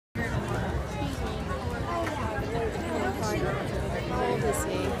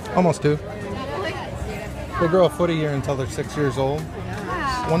Almost 2. They grow a foot a year until they're 6 years old.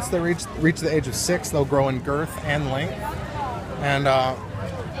 Once they reach the age of 6, they'll grow in girth and length. And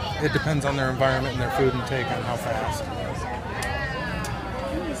it depends on their environment and their food intake on how fast.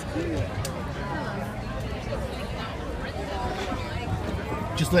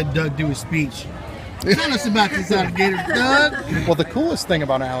 Just let Doug do his speech. Tell us about this alligator, Doug. Well, the coolest thing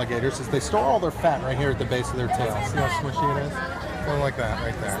about alligators is they store all their fat right here at the base of their tail. See how smushy it is? Kind of like that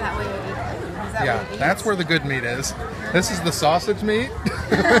right there. Is that what you eat? Yeah, that's where the good meat is. This is the sausage meat.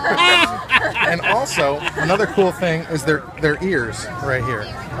 And also, another cool thing is their ears right here.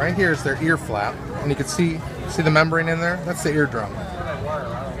 Right here is their ear flap. And you can see the membrane in there? That's the eardrum.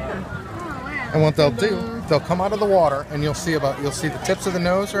 And what they'll do, they'll come out of the water and you'll see the tips of the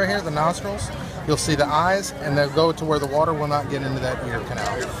nose right here, the nostrils. You'll see the eyes, and they'll go to where the water will not get into that ear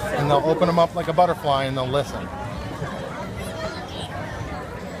canal. And they'll open them up like a butterfly and they'll listen.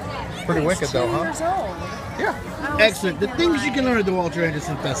 Pretty wicked though, huh? Yeah. Excellent. The things you can learn at the Walter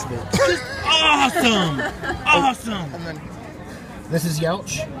Anderson Festival. Just awesome. Awesome. And then this is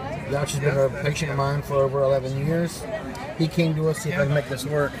Yelch. Yelch has been a patient of mine for over 11 years. He came to us to see if I can make this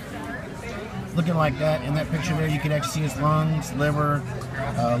work. Looking like that. In that picture there, you can actually see his lungs, liver,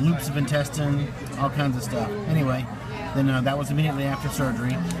 loops of intestine, all kinds of stuff. Anyway, then that was immediately after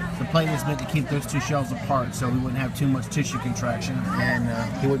surgery. The plate is meant to keep those two shells apart so we wouldn't have too much tissue contraction and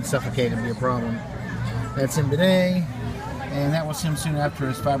he wouldn't suffocate and be a problem. That's him today, and that was him soon after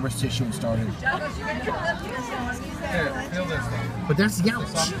his fibrous tissue had started. But that's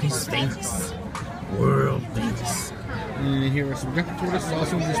Yelch. He's famous. World famous. And here are some Dr. Tortoises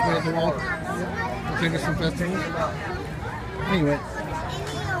also displayed at the wall. Take us some festival. Anyway.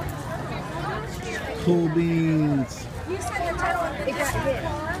 Cool beans. You said the turtle it got hit.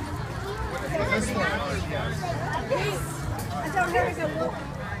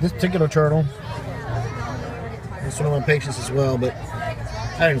 This particular turtle, it's one of my patients as well, but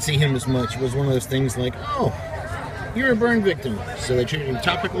I didn't see him as much. It was one of those things like, oh, you're a burn victim. So they treated him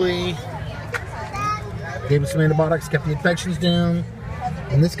topically, gave him some antibiotics, kept the infections down,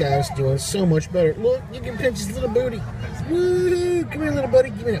 and this guy's doing so much better. Look, you can pinch his little booty. Woo! Come here, little buddy.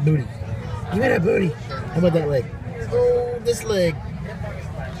 Give me that booty. Give me that booty. How about that leg? Oh, this leg.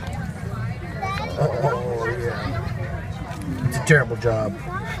 Oh, yeah. It's a terrible job.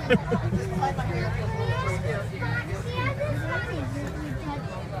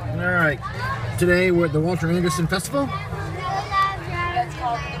 All right. Today we're at the Walter Anderson Festival.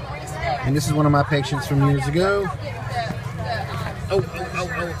 And this is one of my patients from years ago. Oh.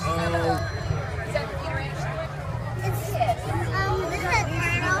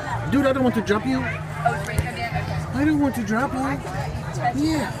 Dude, I don't want to drop you. I don't want to drop you.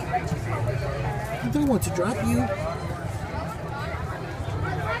 Yeah. I don't want to drop you.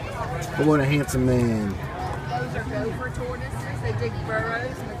 But what a handsome man. Those are gopher tortoises. They dig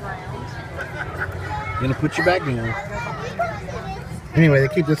burrows in the ground. Gonna put you back down. Anyway, they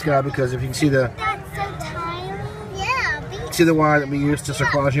keep this guy because if you can see the wire that we use to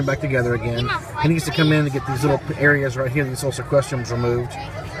sequoia him back together again, he needs to come in and get these little areas right here, these little sequestrums removed.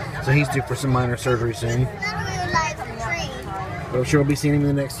 So he's due for some minor surgery soon. But I'm sure we'll be seeing him in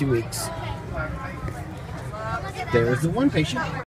the next 2 weeks. There's the one patient.